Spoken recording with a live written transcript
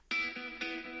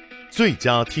最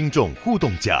佳听众互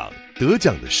动奖得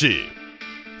奖的是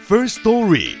First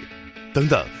Story， 等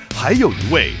等，还有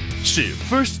一位是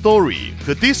First Story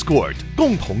和 Discord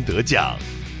共同得奖。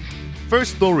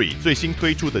First Story 最新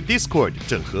推出的 Discord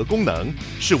整合功能，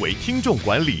是为听众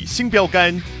管理新标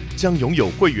杆，将拥有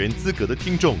会员资格的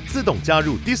听众自动加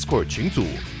入 Discord 群组。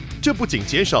这不仅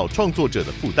减少创作者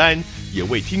的负担，也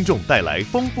为听众带来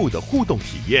丰富的互动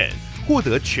体验，获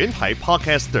得全台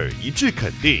Podcaster 一致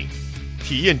肯定。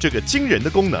体验这个惊人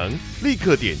的功能，立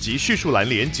刻点击叙述栏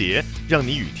连结，让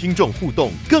你与听众互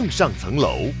动更上层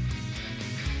楼。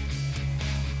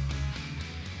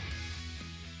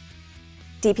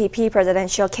DPP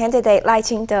presidential candidate Lai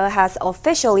Ching-te has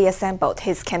officially assembled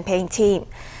his campaign team.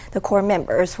 The core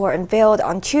members were unveiled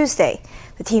on Tuesday.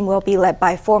 The team will be led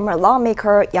by former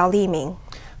lawmaker Yao Li-ming.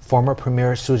 Former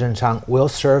Premier Su Zhenchang will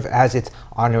serve as its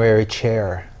honorary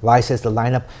chair. Lai says the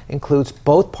lineup includes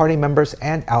both party members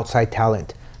and outside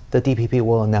talent. The DPP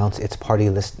will announce its party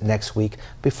list next week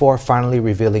before finally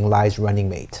revealing Lai's running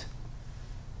mate.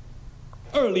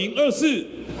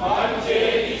 2024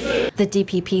 The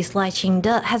DPP's Lai Ching-te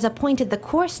has appointed the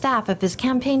core staff of his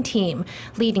campaign team.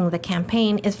 Leading the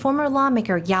campaign is former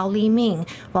lawmaker Yao Li-ming,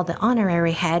 while the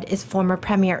honorary head is former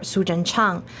Premier Su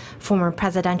Zhenchang. Former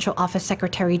Presidential Office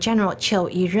Secretary General Qiu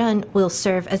Yiren will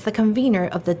serve as the convener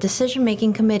of the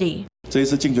decision-making committee. 这一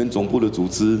次竞选总部的组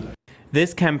织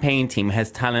This campaign team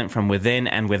has talent from within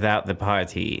and without the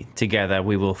party. Together,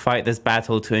 we will fight this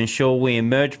battle to ensure we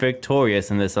emerge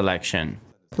victorious in this election.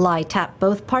 Lai tapped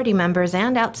both party members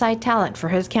and outside talent for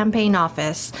his campaign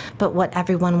office. But what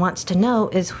everyone wants to know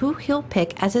is who he'll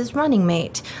pick as his running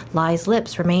mate. Lai's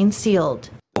lips remain sealed.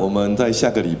 我们在下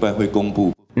个礼拜会公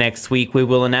布 Next week, we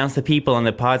will announce the people on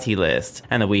the party list.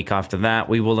 And the week after that,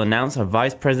 we will announce our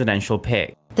vice presidential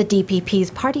pick. The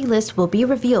DPP's party list will be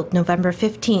revealed November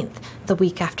 15th. The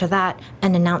week after that,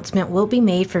 an announcement will be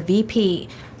made for VP.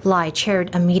 Lai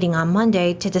chaired a meeting on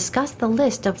Monday to discuss the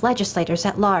list of legislators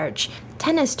at large.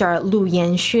 Tennis star Lu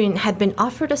Yanxun had been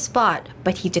offered a spot,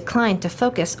 but he declined to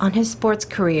focus on his sports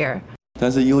career. 但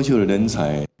是优秀的人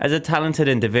才 As a talented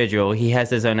individual, he has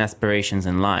his own aspirations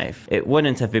in life. It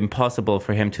wouldn't have been possible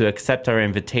for him to accept our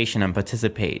invitation and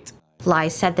participate. Lai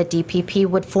said the DPP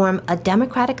would form a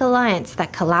democratic alliance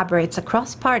that collaborates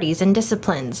across parties and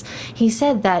disciplines. He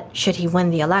said that, should he win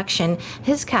the election,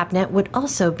 his cabinet would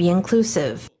also be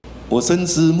inclusive. 我深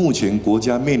知目前国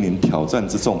家面临挑战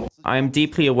之重 I am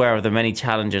deeply aware of the many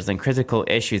challenges and critical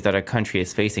issues that our country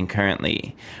is facing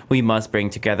currently. We must bring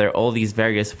together all these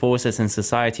various forces in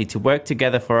society to work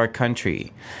together for our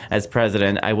country. As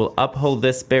president, I will uphold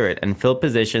this spirit and fill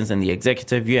positions in the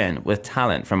executive yuan with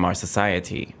talent from our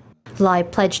society. Lai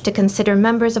pledged to consider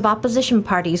members of opposition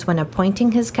parties when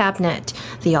appointing his cabinet.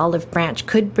 The olive branch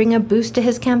could bring a boost to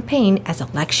his campaign as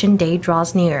election day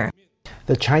draws near.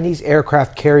 The Chinese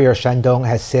aircraft carrier Shandong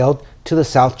has sailed to the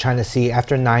South China Sea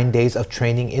after 9 days of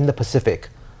training in the Pacific.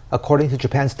 According to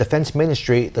Japan's defense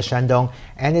ministry, the Shandong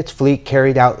and its fleet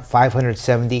carried out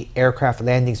 570 aircraft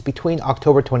landings between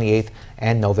October 28th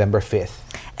and November 5th.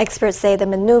 Experts say the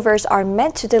maneuvers are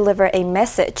meant to deliver a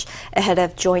message ahead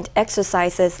of joint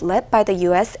exercises led by the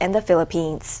U.S. and the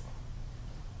Philippines.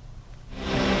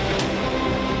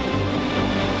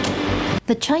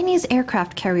 The Chinese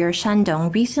aircraft carrier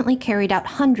Shandong recently carried out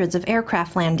hundreds of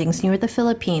aircraft landings near the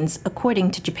Philippines,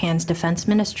 according to Japan's defense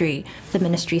ministry. The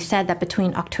ministry said that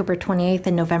between October 28th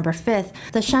and November 5th,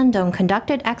 the Shandong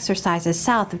conducted exercises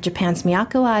south of Japan's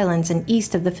Miyako Islands and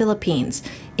east of the Philippines.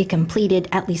 It completed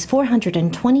at least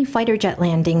 420 fighter jet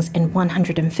landings and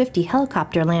 150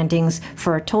 helicopter landings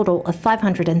for a total of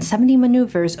 570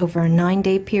 maneuvers over a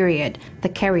 9-day period. The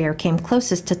carrier came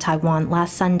closest to Taiwan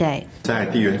last Sunday.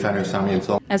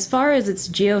 As far as its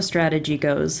geostrategy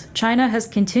goes, China has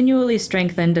continually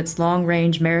strengthened its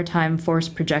long-range maritime force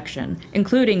projection,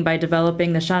 including by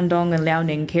developing the Shandong and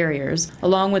Liaoning carriers,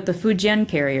 along with the Fujian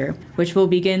carrier, which will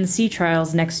begin sea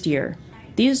trials next year.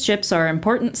 These ships are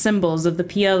important symbols of the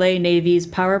PLA Navy's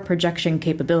power projection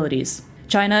capabilities.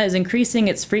 China is increasing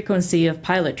its frequency of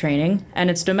pilot training, and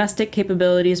its domestic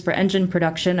capabilities for engine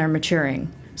production are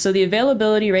maturing. So the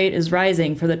availability rate is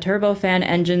rising for the turbofan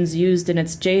engines used in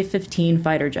its J-15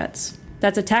 fighter jets.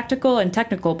 That's a tactical and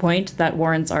technical point that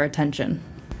warrants our attention.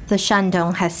 The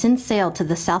Shandong has since sailed to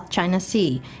the South China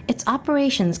Sea. Its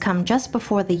operations come just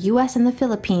before the U.S. and the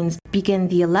Philippines begin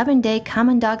the 11-day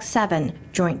Kamandog 7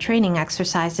 joint training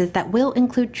exercises that will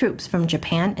include troops from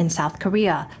Japan and South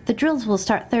Korea. The drills will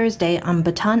start Thursday on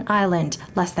Bataan Island,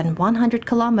 less than 100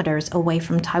 kilometers away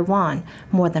from Taiwan.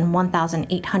 More than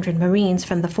 1,800 Marines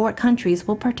from the four countries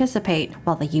will participate,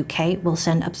 while the UK will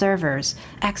send observers.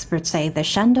 Experts say the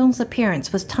Shandong's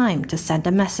appearance was timed to send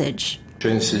a message. The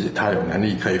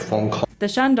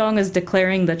Shandong is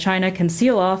declaring that China can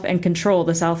seal off and control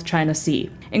the South China Sea,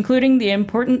 including the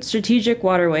important strategic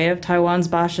waterway of Taiwan's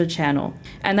Basha Channel,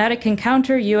 and that it can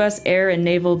counter U.S. air and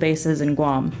naval bases in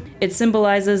Guam. It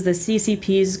symbolizes the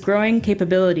CCP's growing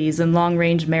capabilities in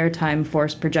long-range maritime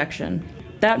force projection.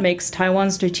 That makes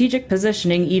Taiwan's strategic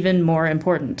positioning even more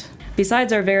important.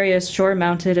 Besides our various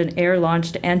shore-mounted and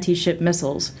air-launched anti-ship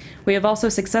missiles, we have also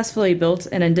successfully built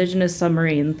an indigenous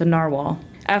submarine, the Narwhal.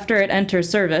 After it enters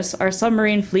service, our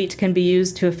submarine fleet can be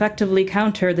used to effectively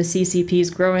counter the CCP's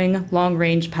growing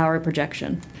long-range power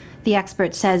projection. The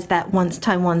expert says that once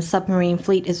Taiwan's submarine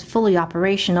fleet is fully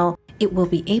operational, it will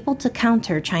be able to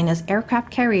counter China's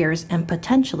aircraft carriers and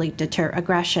potentially deter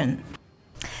aggression.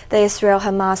 The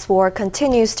Israel-Hamas war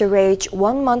continues to rage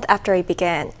 1 month after it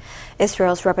began.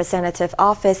 Israel's representative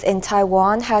office in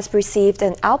Taiwan has received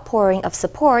an outpouring of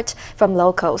support from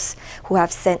locals who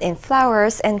have sent in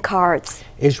flowers and cards.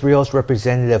 Israel's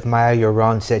representative Maya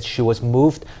Yaron said she was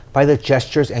moved by the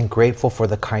gestures and grateful for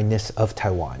the kindness of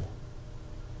Taiwan.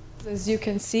 As you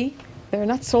can see, they're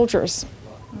not soldiers.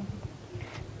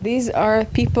 These are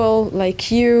people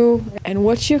like you, and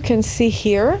what you can see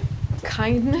here,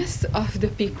 kindness of the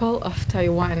people of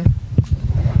Taiwan.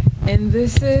 And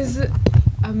this is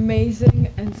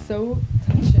amazing and so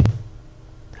touching.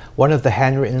 One of the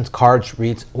handwritten cards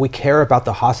reads, "We care about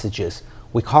the hostages.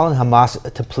 We call on Hamas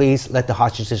to please let the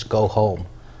hostages go home."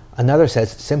 Another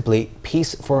says simply,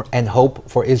 "Peace for and hope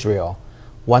for Israel."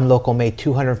 One local made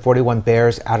 241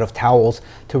 bears out of towels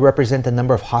to represent the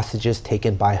number of hostages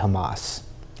taken by Hamas.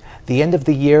 The end of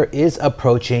the year is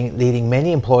approaching, leading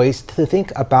many employees to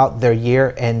think about their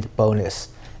year-end bonus.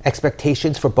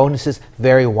 Expectations for bonuses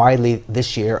vary widely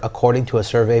this year, according to a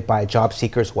survey by a job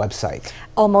seekers website.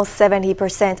 Almost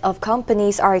 70% of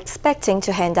companies are expecting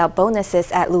to hand out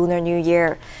bonuses at Lunar New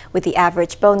Year, with the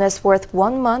average bonus worth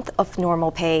 1 month of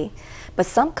normal pay. But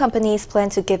some companies plan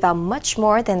to give out much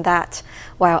more than that,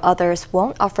 while others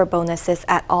won't offer bonuses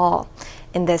at all.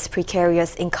 In this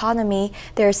precarious economy,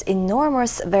 there's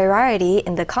enormous variety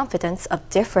in the confidence of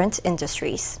different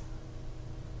industries.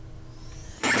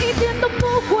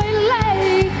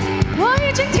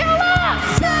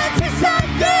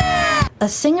 A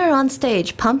singer on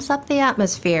stage pumps up the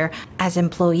atmosphere as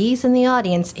employees in the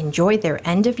audience enjoy their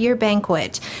end-of-year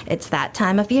banquet. It's that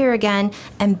time of year again,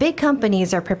 and big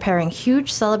companies are preparing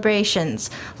huge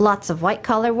celebrations. Lots of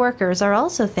white-collar workers are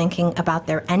also thinking about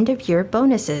their end-of-year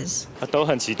bonuses. 都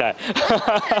很期待，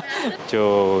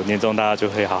就年终大家就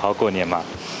会好好过年嘛，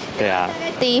对啊。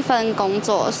第一份工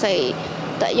作，所以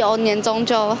有年终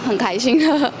就很开心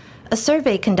了。 A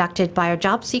survey conducted by our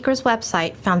job seekers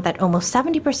website found that almost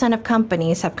 70% of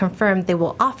companies have confirmed they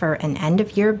will offer an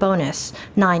end-of-year bonus.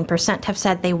 9% have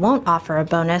said they won't offer a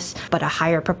bonus, but a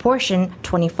higher proportion,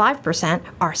 25%,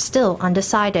 are still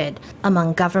undecided.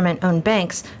 Among government-owned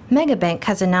banks, Megabank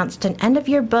has announced an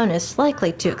end-of-year bonus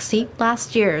likely to exceed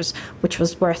last year's, which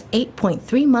was worth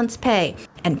 8.3 months' pay.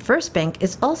 And First Bank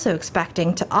is also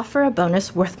expecting to offer a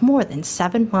bonus worth more than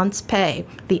 7 months' pay.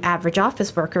 The average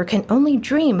office worker can only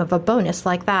dream of a bonus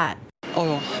like that.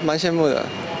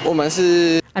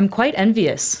 I'm quite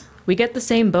envious. We get the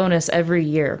same bonus every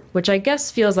year, which I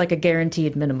guess feels like a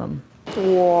guaranteed minimum.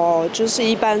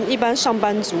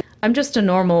 I'm just a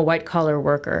normal white-collar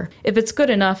worker. If it's good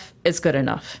enough, it's good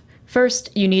enough.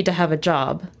 First, you need to have a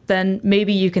job. Then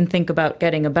maybe you can think about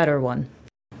getting a better one.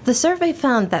 The survey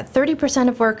found that 30%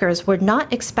 of workers were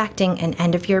not expecting an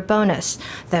end-of-year bonus.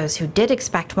 Those who did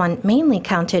expect one mainly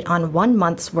counted on 1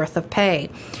 month's worth of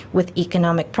pay. With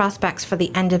economic prospects for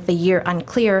the end of the year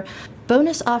unclear,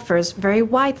 bonus offers vary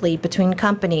widely between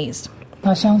companies.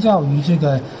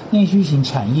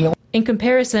 In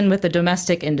comparison with the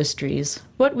domestic industries,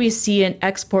 what we see in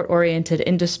export-oriented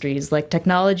industries like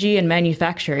technology and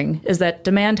manufacturing is that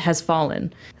demand has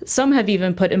fallen. Some have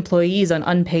even put employees on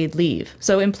unpaid leave,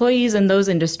 so employees in those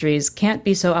industries can't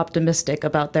be so optimistic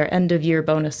about their end-of-year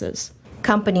bonuses.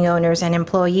 Company owners and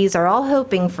employees are all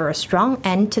hoping for a strong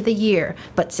end to the year,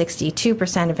 but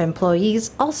 62% of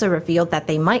employees also revealed that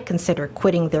they might consider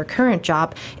quitting their current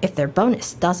job if their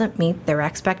bonus doesn't meet their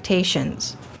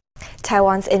expectations.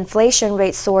 Taiwan's inflation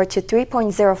rate soared to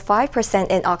 3.05%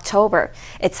 in October,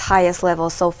 its highest level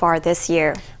so far this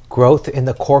year. Growth in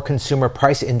the core consumer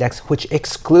price index, which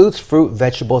excludes fruit,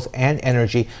 vegetables, and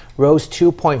energy, rose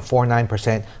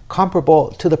 2.49%,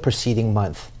 comparable to the preceding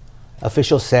month.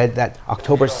 Officials said that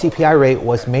October's CPI rate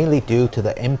was mainly due to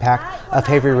the impact of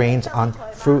heavy rains on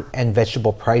fruit and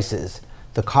vegetable prices.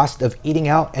 The cost of eating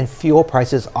out and fuel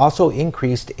prices also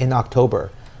increased in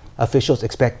October. Officials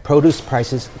expect produce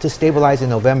prices to stabilize in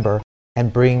November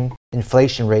and bring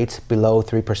inflation rates below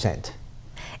 3%.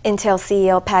 Intel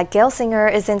CEO Pat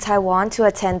Gelsinger is in Taiwan to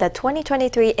attend the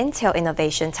 2023 Intel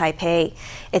Innovation Taipei.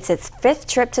 It's his fifth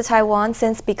trip to Taiwan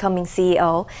since becoming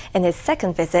CEO and his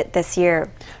second visit this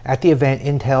year. At the event,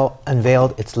 Intel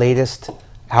unveiled its latest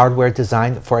hardware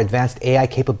designed for advanced AI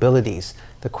capabilities.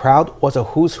 The crowd was a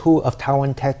who's who of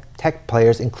Taiwan tech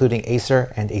players, including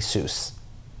Acer and Asus.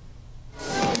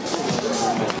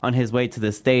 On his way to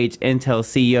the stage, Intel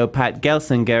CEO Pat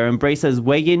Gelsinger embraces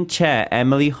Weiyin chair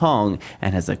Emily Hong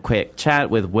and has a quick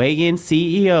chat with Weiyin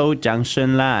CEO Zhang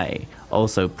Shunlai.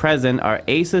 Also present are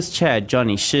Asus chair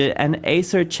Johnny Shi and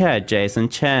Acer chair Jason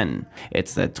Chen.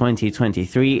 It's the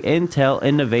 2023 Intel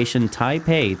Innovation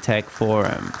Taipei Tech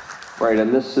Forum. Right,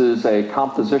 and this is a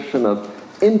composition of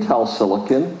Intel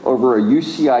silicon over a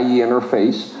UCIe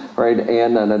interface, right,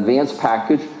 and an advanced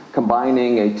package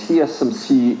combining a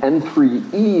TSMC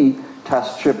N3E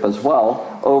test chip as well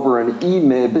over an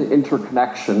EMIB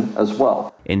interconnection as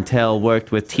well. Intel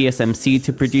worked with TSMC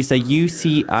to produce a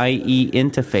UCIe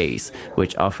interface,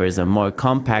 which offers a more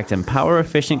compact and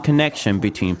power-efficient connection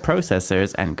between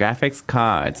processors and graphics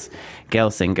cards.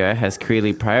 Gelsinger has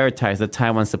clearly prioritized the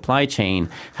Taiwan supply chain,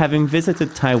 having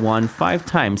visited Taiwan 5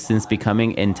 times since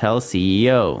becoming Intel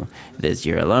CEO. This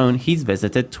year alone, he's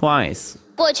visited twice.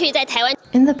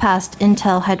 In the past,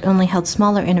 Intel had only held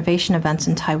smaller innovation events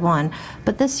in Taiwan,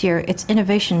 but this year its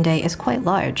Innovation Day is quite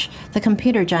large. The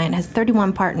computer giant has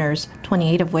 31 partners,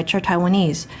 28 of which are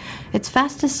Taiwanese. Its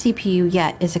fastest CPU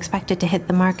yet is expected to hit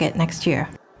the market next year.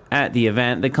 At the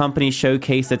event, the company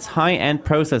showcased its high-end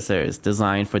processors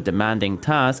designed for demanding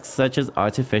tasks such as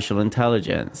artificial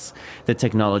intelligence. The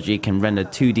technology can render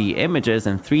 2D images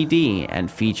in 3D and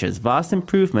features vast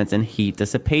improvements in heat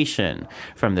dissipation,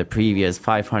 from the previous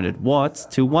 500 watts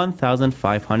to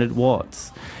 1,500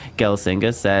 watts.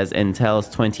 Gelsinger says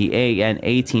Intel's 20A and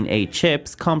 18A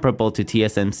chips, comparable to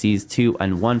TSMC's 2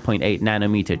 and 1.8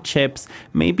 nanometer chips,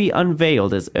 may be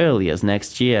unveiled as early as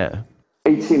next year.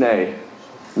 18A.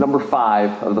 Number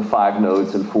 5 of the 5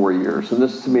 nodes in 4 years. And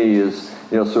this to me is,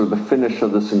 sort of the finish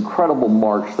of this incredible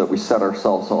march that we set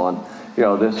ourselves on,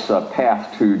 this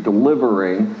path to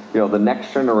delivering, the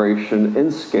next generation in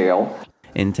scale.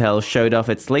 Intel showed off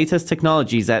its latest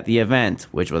technologies at the event,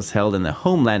 which was held in the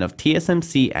homeland of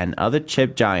TSMC and other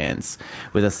chip giants.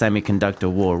 With a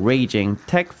semiconductor war raging,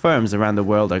 tech firms around the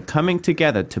world are coming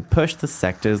together to push the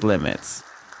sector's limits.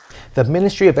 The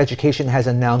Ministry of Education has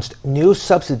announced new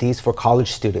subsidies for college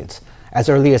students. As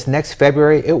early as next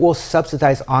February, it will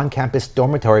subsidize on-campus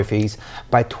dormitory fees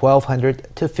by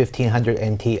 1,200 to 1,500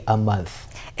 NT a month.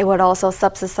 It would also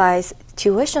subsidize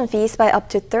tuition fees by up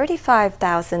to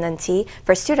 35,000 NT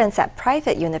for students at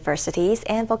private universities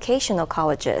and vocational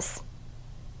colleges.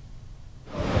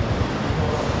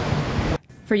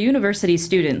 For university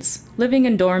students, living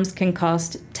in dorms can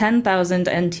cost 10,000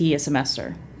 NT a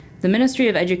semester. The Ministry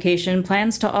of Education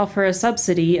plans to offer a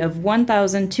subsidy of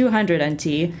 1,200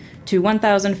 NT to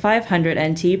 1,500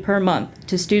 NT per month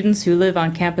to students who live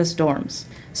on campus dorms.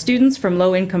 Students from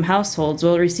low-income households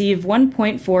will receive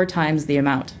 1.4 times the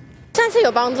amount.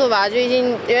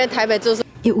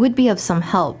 It would be of some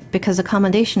help because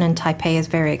accommodation in Taipei is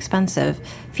very expensive.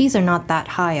 Fees are not that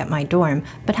high at my dorm,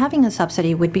 but having a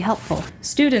subsidy would be helpful.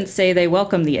 Students say they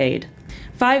welcome the aid.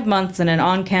 5 months in an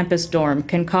on-campus dorm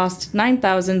can cost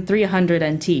 9,300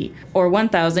 NT, or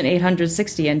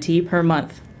 1,860 NT per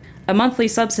month. A monthly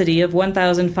subsidy of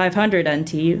 1,500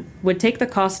 NT would take the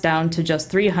cost down to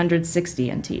just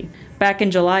 360 NT. Back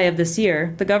in July of this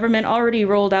year, the government already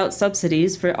rolled out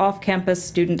subsidies for off-campus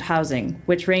student housing,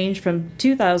 which range from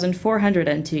 2,400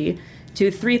 NT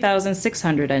to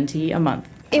 3,600 NT a month.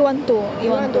 1,000多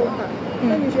，1,000多。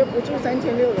那你学补助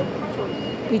3,600的不错。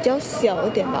比较小一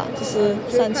点吧，就是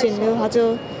3,600的话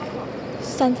就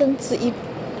1/3，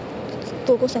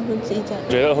多过1/3这样。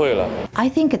觉得会了。I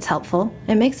think it's helpful.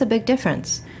 It makes a big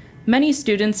difference. Many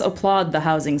students applaud the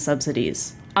housing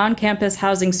subsidies. On-campus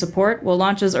housing support will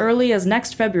launch as early as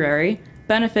next February,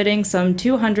 benefiting some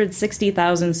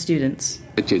 260,000 students.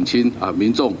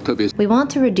 We want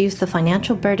to reduce the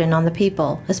financial burden on the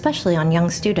people, especially on young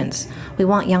students. We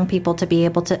want young people to be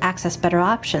able to access better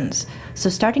options. So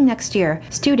starting next year,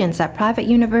 students at private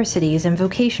universities and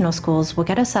vocational schools will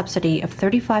get a subsidy of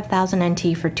 35,000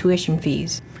 NT for tuition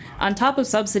fees. On top of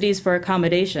subsidies for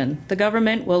accommodation, the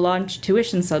government will launch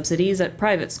tuition subsidies at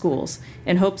private schools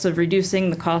in hopes of reducing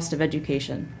the cost of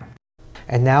education.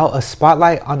 And now a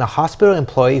spotlight on a hospital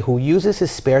employee who uses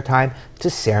his spare time to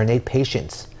serenade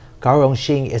patients. Gao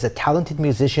Rongxing is a talented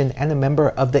musician and a member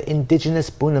of the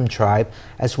indigenous Bunam tribe,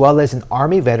 as well as an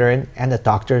Army veteran and a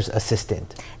doctor's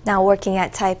assistant. Now working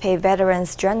at Taipei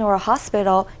Veterans General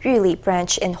Hospital, Yuli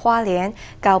branch in Hualien,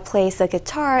 Gao plays the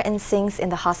guitar and sings in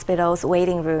the hospital's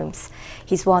waiting rooms.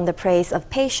 He's won the praise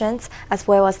of patients as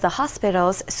well as the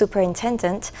hospital's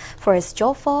superintendent for his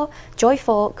joyful,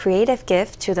 creative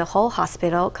gift to the whole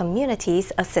hospital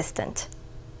community's assistant.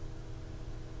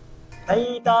 A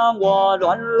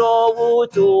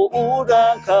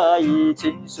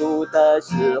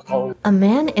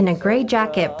man in a gray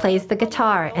jacket plays the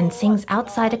guitar and sings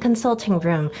outside a consulting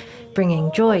room,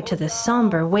 bringing joy to the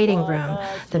somber waiting room.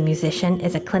 The musician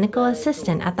is a clinical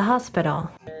assistant at the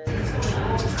hospital.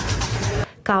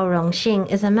 Gao Rongxing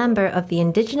is a member of the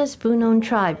indigenous Bunam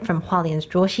tribe from Hualien's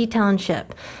Zhuoxi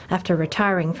Township. After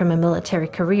retiring from a military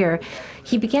career,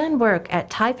 he began work at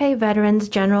Taipei Veterans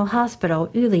General Hospital,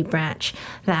 Yuli branch.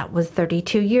 That was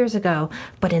 32 years ago,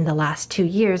 but in the last 2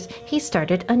 years, he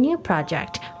started a new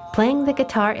project, playing the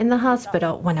guitar in the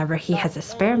hospital whenever he has a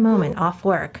spare moment off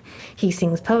work. He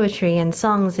sings poetry and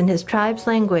songs in his tribe's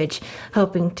language,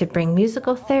 hoping to bring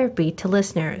musical therapy to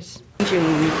listeners.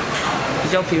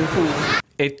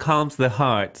 It calms the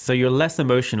heart, so you're less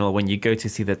emotional when you go to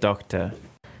see the doctor.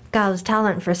 Gao's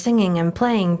talent for singing and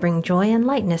playing bring joy and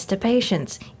lightness to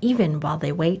patients, even while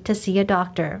they wait to see a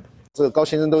doctor.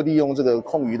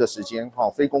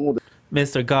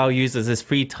 Mr. Gao uses his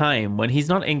free time when he's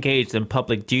not engaged in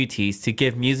public duties to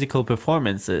give musical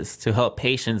performances to help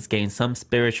patients gain some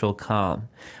spiritual calm.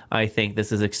 I think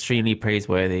this is extremely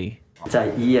praiseworthy.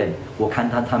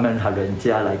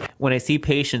 When I see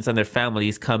patients and their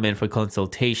families come in for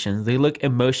consultations, they look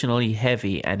emotionally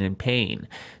heavy and in pain.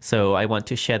 So I want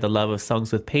to share the love of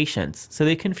songs with patients so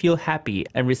they can feel happy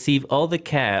and receive all the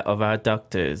care of our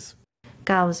doctors.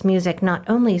 Gao's music not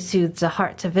only soothes the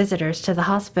hearts of visitors to the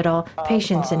hospital,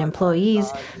 patients and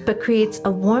employees, but creates a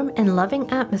warm and loving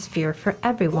atmosphere for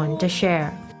everyone to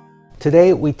share.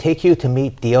 Today, we take you to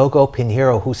meet Diogo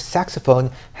Pinheiro, whose saxophone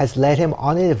has led him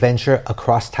on an adventure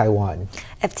across Taiwan.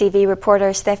 FTV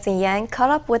reporter Stephanie Yang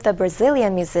caught up with a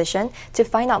Brazilian musician to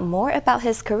find out more about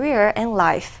his career and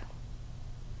life.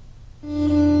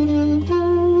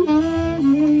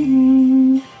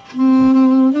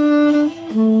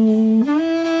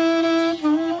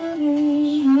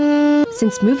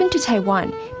 Since moving to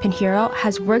Taiwan, Pinheiro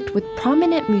has worked with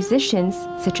prominent musicians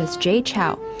such as Jay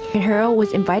Chou. Pinheiro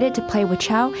was invited to play with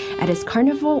Chou at his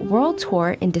Carnival World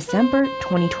Tour in December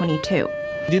 2022.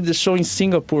 Did the show in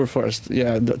Singapore first,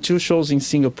 the 2 shows in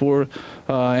Singapore,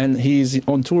 and he's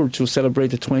on tour to celebrate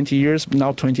the 20 years,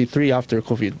 now 23 after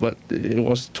COVID, but it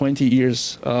was 20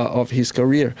 years of his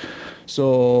career.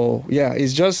 So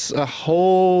it's just a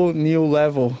whole new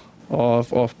level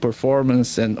of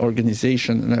performance and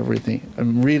organization and everything.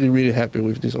 I'm really, really happy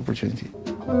with this opportunity.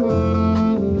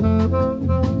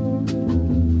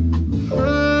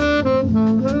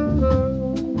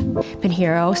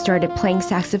 Pinheiro started playing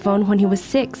saxophone when he was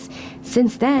 6.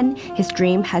 Since then, his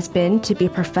dream has been to be a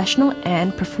professional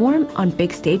and perform on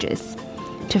big stages.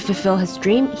 To fulfill his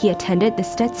dream, he attended the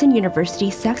Stetson University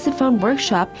Saxophone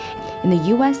Workshop in the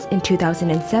US in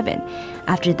 2007.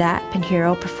 After that,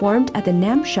 Pinheiro performed at the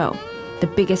NAMM show, the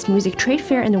biggest music trade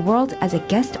fair in the world, as a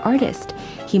guest artist.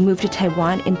 He moved to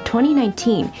Taiwan in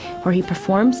 2019, where he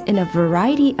performs in a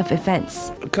variety of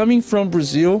events. Coming from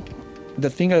Brazil, the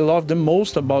thing I love the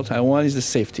most about Taiwan is the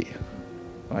safety.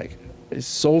 It's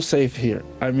so safe here.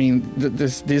 I mean,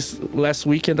 this last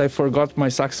weekend I forgot my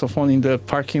saxophone in the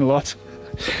parking lot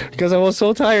because I was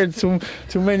so tired. Too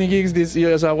many gigs this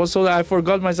year. So I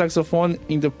forgot my saxophone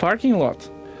in the parking lot.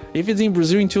 If it's in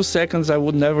Brazil, in 2 seconds, I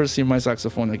would never see my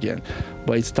saxophone again.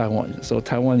 But it's Taiwan, so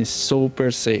Taiwan is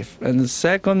super safe. And the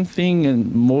second thing,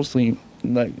 and mostly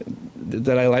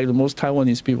that I like the most,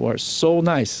 Taiwanese people are so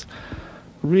nice.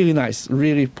 Really nice,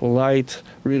 really polite,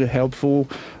 really helpful,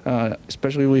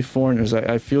 especially with foreigners.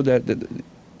 I feel that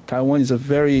Taiwan is a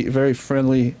very, very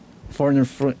friendly,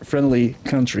 foreigner-friendly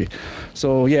country.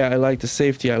 So I like the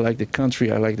safety, I like the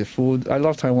country, I like the food. I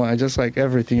love Taiwan, I just like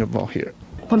everything about here.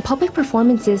 When public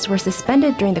performances were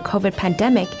suspended during the COVID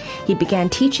pandemic, he began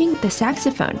teaching the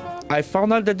saxophone. I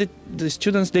found out that the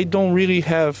students, they don't really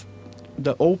have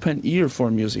the open ear for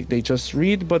music. They just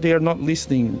read, but they are not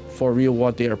listening for real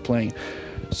what they are playing.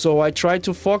 So I try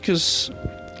to focus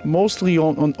mostly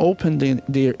on opening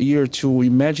their ear to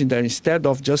imagine that instead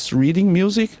of just reading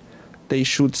music, they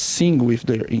should sing with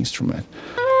their instrument.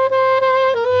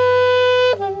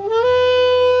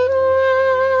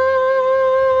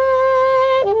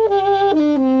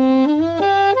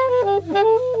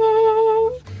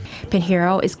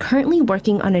 Pinheiro is currently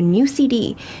working on a new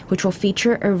CD, which will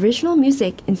feature original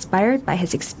music inspired by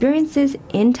his experiences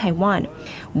in Taiwan.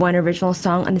 One original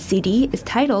song on the CD is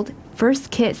titled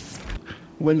First Kiss.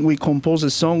 When we compose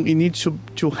a song, it needs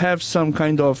to have some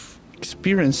kind of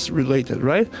experience related,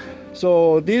 right?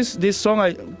 So this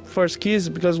song, First Kiss,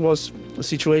 because it was a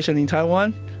situation in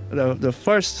Taiwan, the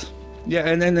first,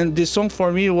 and this song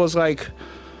for me was like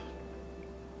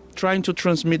trying to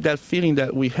transmit that feeling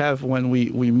that we have when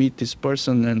we meet this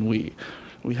person and we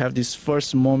have this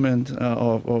first moment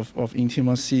of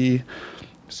intimacy.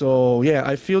 So yeah,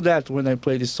 I feel that when I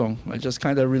play this song, I just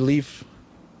kind of relieve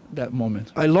that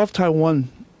moment. I love Taiwan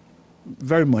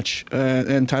very much,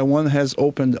 and Taiwan has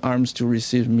opened arms to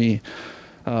receive me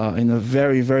in a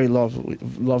very, very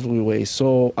lovely way.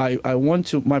 So I want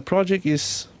to, my project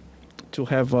is to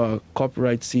have a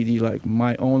copyright CD, like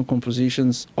my own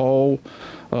compositions, all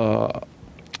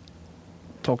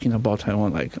talking about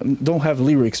Taiwan. Like, don't have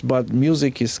lyrics, but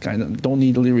music is kind of, don't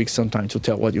need lyrics sometimes to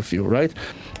tell what you feel, right?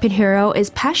 Pinheiro is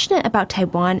passionate about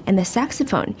Taiwan and the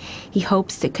saxophone. He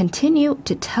hopes to continue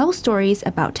to tell stories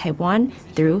about Taiwan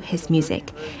through his music.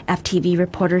 FTV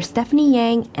reporter Stephanie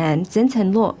Yang and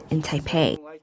Zhenzhen Luo in Taipei.